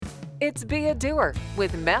It's Be a Doer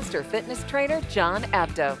with Master Fitness Trainer John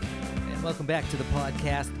Abdo. And welcome back to the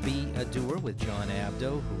podcast, Be a Doer with John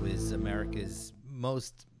Abdo, who is America's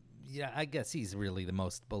most, I guess he's really the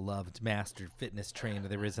most beloved master fitness trainer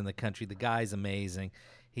there is in the country. The guy's amazing.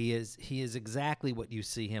 He is exactly what you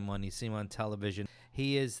see him on. You see him on television.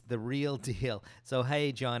 He is the real deal. So,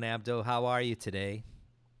 hey, John Abdo, how are you today?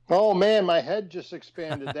 Oh man, my head just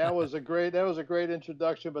expanded. That was a great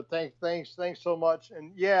introduction. But thanks so much.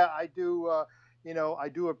 And yeah, I do. I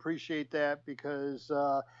do appreciate that because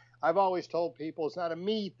I've always told people it's not a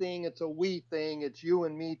me thing; it's a we thing. It's you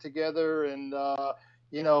and me together. And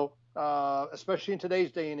especially in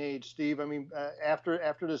today's day and age, Steve. I mean,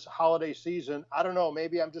 after this holiday season, I don't know.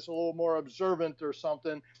 Maybe I'm just a little more observant or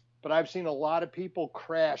something. But I've seen a lot of people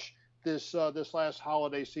crash this last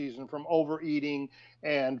holiday season from overeating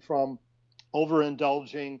and from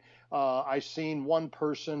overindulging. I've seen one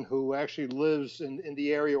person who actually lives in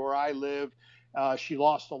the area where I live. She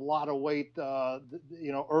lost a lot of weight,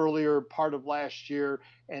 earlier part of last year,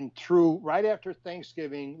 and through right after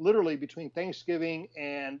Thanksgiving, literally between Thanksgiving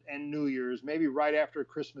and New Year's, maybe right after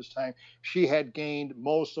Christmas time, she had gained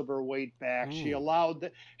most of her weight back. She allowed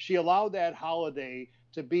that holiday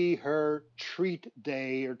to be her treat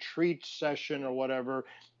day or treat session or whatever,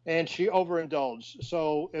 and she overindulged.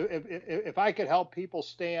 So if I could help people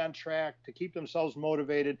stay on track, to keep themselves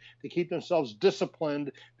motivated, to keep themselves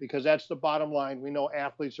disciplined, because that's the bottom line. We know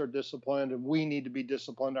athletes are disciplined, and we need to be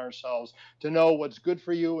disciplined ourselves to know what's good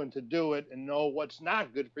for you and to do it, and know what's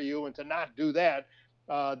not good for you and to not do that.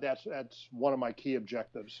 That's one of my key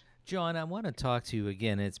objectives. John, I want to talk to you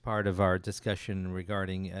again. It's part of our discussion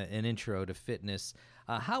regarding an intro to fitness.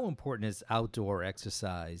 How important is outdoor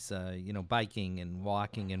exercise, biking and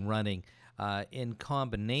walking and running, in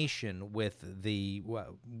combination with the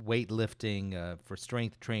weightlifting for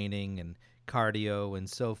strength training and cardio and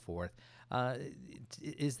so forth?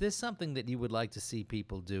 Is this something that you would like to see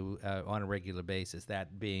people do on a regular basis,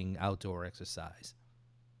 that being outdoor exercise?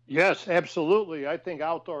 Yes, absolutely. I think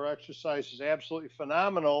outdoor exercise is absolutely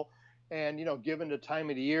phenomenal. And, given the time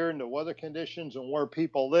of the year and the weather conditions and where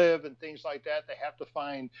people live and things like that, they have to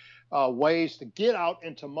find ways to get out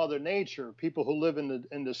into Mother Nature. People who live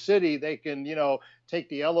in the city, they can, take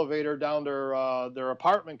the elevator down their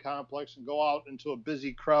apartment complex and go out into a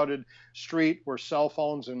busy, crowded street where cell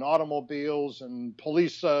phones and automobiles and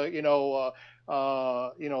police,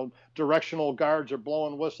 directional guards are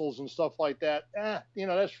blowing whistles and stuff like that.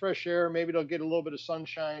 That's fresh air. Maybe they'll get a little bit of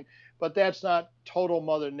sunshine, but that's not total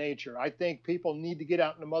Mother Nature. I think people need to get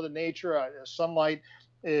out into Mother Nature. Sunlight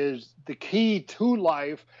is the key to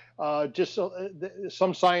life.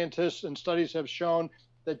 Some scientists and studies have shown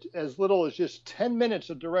that as little as just 10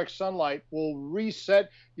 minutes of direct sunlight will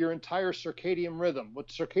reset your entire circadian rhythm. What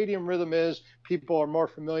circadian rhythm is, people are more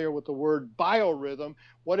familiar with the word biorhythm.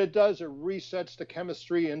 What it does, it resets the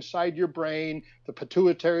chemistry inside your brain, the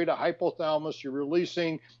pituitary, the hypothalamus. You're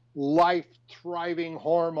releasing life-thriving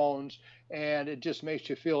hormones, and it just makes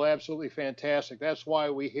you feel absolutely fantastic. That's why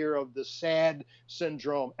we hear of the SAD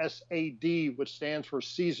syndrome, SAD, which stands for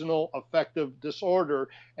seasonal affective disorder.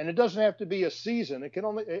 And it doesn't have to be a season.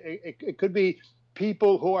 It could be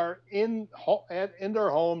people who are in their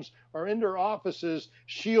homes or in their offices,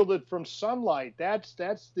 shielded from sunlight. That's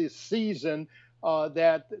the season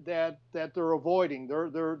that they're avoiding.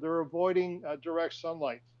 They're avoiding direct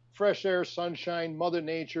sunlight. Fresh air, sunshine, Mother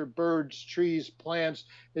Nature, birds, trees, plants.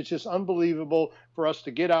 It's just unbelievable for us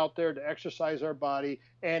to get out there to exercise our body.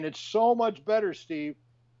 And it's so much better, Steve.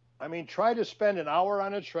 I mean, try to spend an hour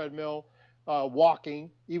on a treadmill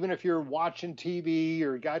walking, even if you're watching TV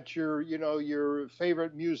or got your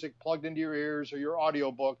favorite music plugged into your ears or your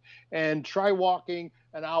audiobook, and try walking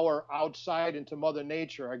an hour outside into Mother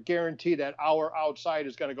Nature. I guarantee that hour outside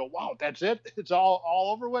is going to go, wow, that's it? It's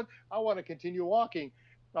all over with? I want to continue walking.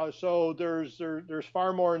 So there's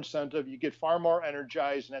far more incentive. You get far more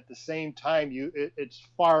energized, and at the same time, it's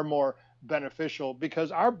far more beneficial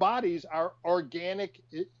because our bodies are organic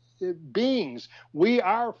beings. We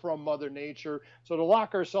are from Mother Nature. So to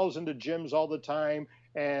lock ourselves into gyms all the time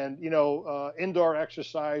and indoor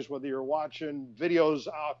exercise, whether you're watching videos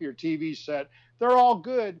off your TV set, they're all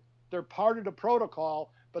good. They're part of the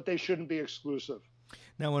protocol, but they shouldn't be exclusive.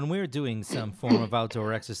 Now, when we're doing some form of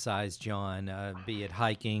outdoor exercise, John, be it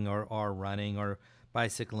hiking or running or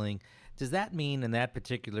bicycling, does that mean in that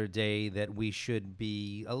particular day that we should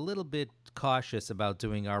be a little bit cautious about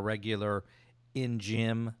doing our regular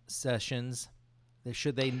in-gym sessions?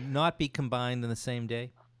 Should they not be combined in the same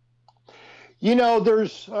day? I'm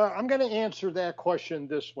going to answer that question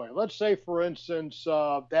this way. Let's say, for instance,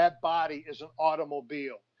 that body is an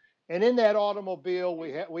automobile. And in that automobile,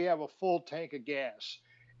 we have a full tank of gas.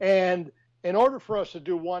 And in order for us to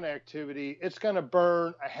do one activity, it's going to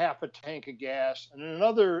burn a half a tank of gas. And in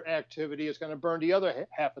another activity, it's going to burn the other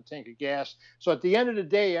half a tank of gas. So at the end of the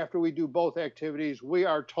day, after we do both activities, we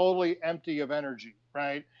are totally empty of energy,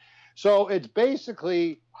 right? So it's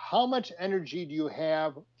basically how much energy do you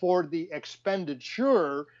have for the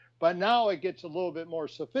expenditure, but now it gets a little bit more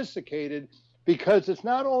sophisticated because it's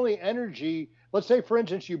not only energy. Let's say, for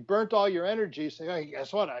instance, you burnt all your energy. Say, hey,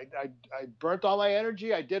 guess what? I burnt all my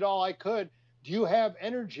energy. I did all I could. Do you have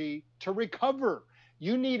energy to recover?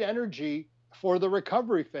 You need energy for the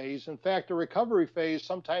recovery phase. In fact, the recovery phase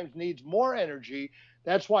sometimes needs more energy.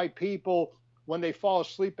 That's why people, when they fall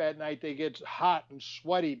asleep at night, they get hot and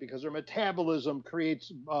sweaty because their metabolism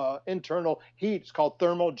creates internal heat. It's called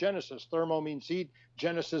thermogenesis. Thermo means heat.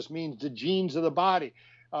 Genesis means the genes of the body.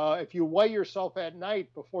 If you weigh yourself at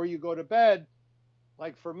night before you go to bed,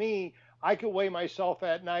 like for me, I could weigh myself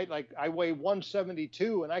at night, like I weigh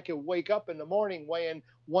 172, and I could wake up in the morning weighing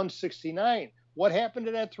 169. What happened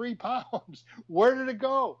to that 3 pounds? Where did it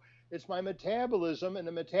go? It's my metabolism, and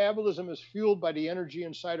the metabolism is fueled by the energy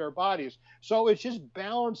inside our bodies. So it's just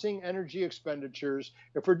balancing energy expenditures.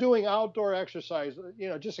 If we're doing outdoor exercise,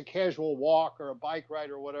 just a casual walk or a bike ride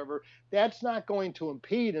or whatever, that's not going to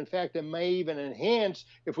impede. In fact, it may even enhance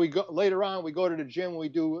if we go later on, we go to the gym, we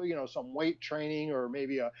do, some weight training or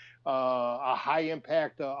maybe a high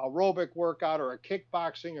impact aerobic workout or a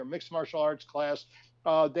kickboxing or mixed martial arts class.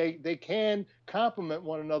 They can complement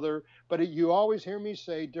one another, but you always hear me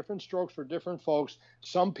say different strokes for different folks.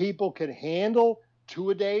 Some people can handle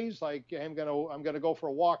 2-a-days, like I'm gonna go for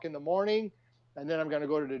a walk in the morning, and then I'm gonna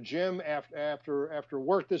go to the gym after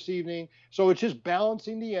work this evening. So it's just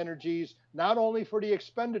balancing the energies, not only for the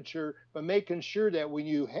expenditure, but making sure that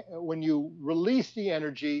when you release the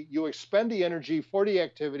energy, you expend the energy for the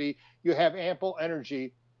activity, you have ample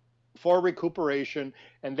energy for recuperation,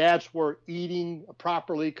 and that's where eating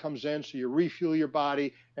properly comes in, so you refuel your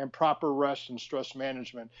body, and proper rest and stress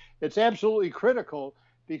management. It's absolutely critical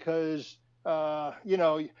because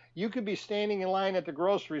you could be standing in line at the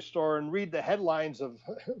grocery store and read the headlines of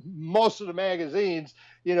most of the magazines,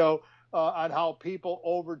 on how people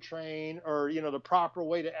overtrain, or the proper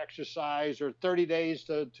way to exercise, or 30 days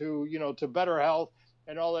to better health,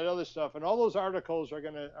 and all that other stuff. And all those articles are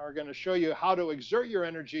gonna show you how to exert your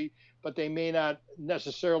energy, but they may not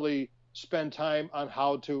necessarily spend time on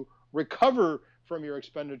how to recover from your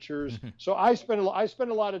expenditures. So I spend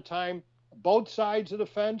a lot of time both sides of the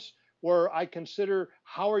fence, where I consider,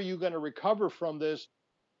 how are you going to recover from this?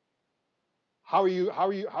 How are you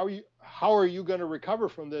going to recover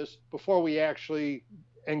from this before we actually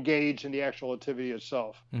engage in the actual activity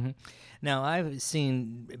itself? Mm-hmm. Now, I've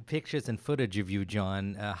seen pictures and footage of you,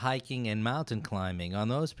 John, hiking and mountain climbing. On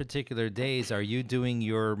those particular days, are you doing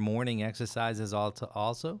your morning exercises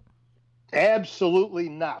also? Absolutely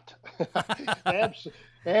not.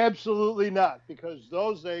 Absolutely not. Because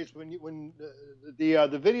those days, when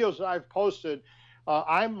the videos that I've posted,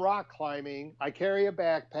 I'm rock climbing. I carry a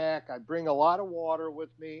backpack. I bring a lot of water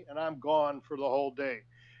with me, and I'm gone for the whole day.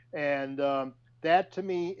 And that to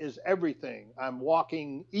me is everything. I'm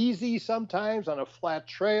walking easy sometimes on a flat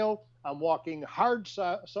trail. I'm walking hard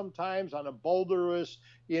sometimes on a boulderous,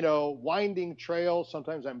 winding trail.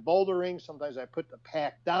 Sometimes I'm bouldering. Sometimes I put the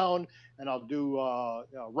pack down and I'll do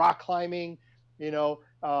rock climbing.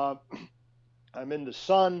 I'm in the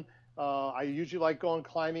sun. I usually like going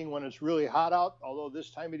climbing when it's really hot out, although this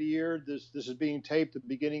time of the year, this is being taped at the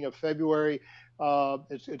beginning of February.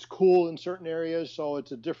 It's cool in certain areas, so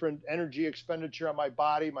it's a different energy expenditure on my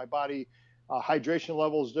body. My body hydration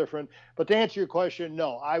level is different. But to answer your question,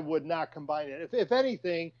 no, I would not combine it. If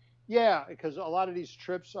anything, yeah, because a lot of these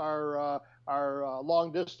trips are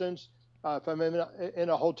long distance. If I'm in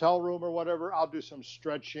a hotel room or whatever, I'll do some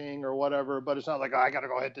stretching or whatever, but it's not like, I got to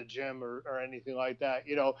go hit the gym or anything like that.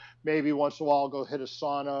 Maybe once in a while I'll go hit a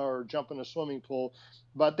sauna or jump in a swimming pool,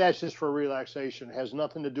 but that's just for relaxation. It has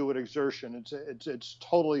nothing to do with exertion. It's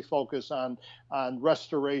totally focused on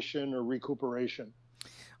restoration or recuperation.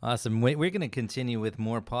 Awesome. We're going to continue with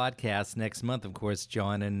more podcasts next month, of course,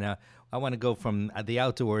 John, and I want to go from the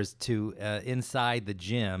outdoors to inside the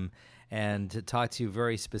gym, and to talk to you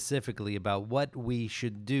very specifically about what we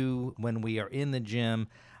should do when we are in the gym,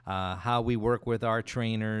 how we work with our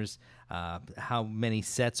trainers, how many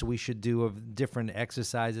sets we should do of different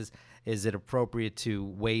exercises. Is it appropriate to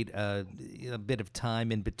wait a bit of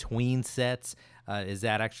time in between sets? Is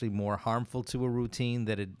that actually more harmful to a routine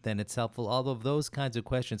than it's helpful? All of those kinds of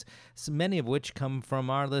questions, so many of which come from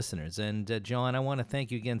our listeners. And John, I want to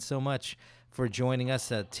thank you again so much for joining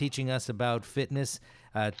us, teaching us about fitness,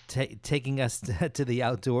 taking us to the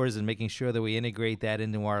outdoors and making sure that we integrate that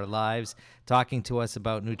into our lives, talking to us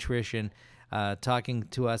about nutrition, talking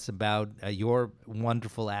to us about your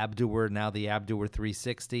wonderful Abdoer, now the Abdoer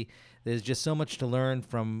 360. There's just so much to learn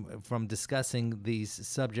from discussing these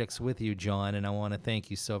subjects with you, John, and I want to thank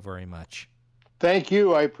you so very much. Thank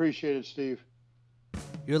you. I appreciate it, Steve.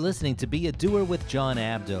 You're listening to Be a Doer with John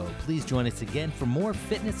Abdo. Please join us again for more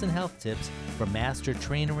fitness and health tips from master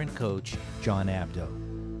trainer and coach John Abdo.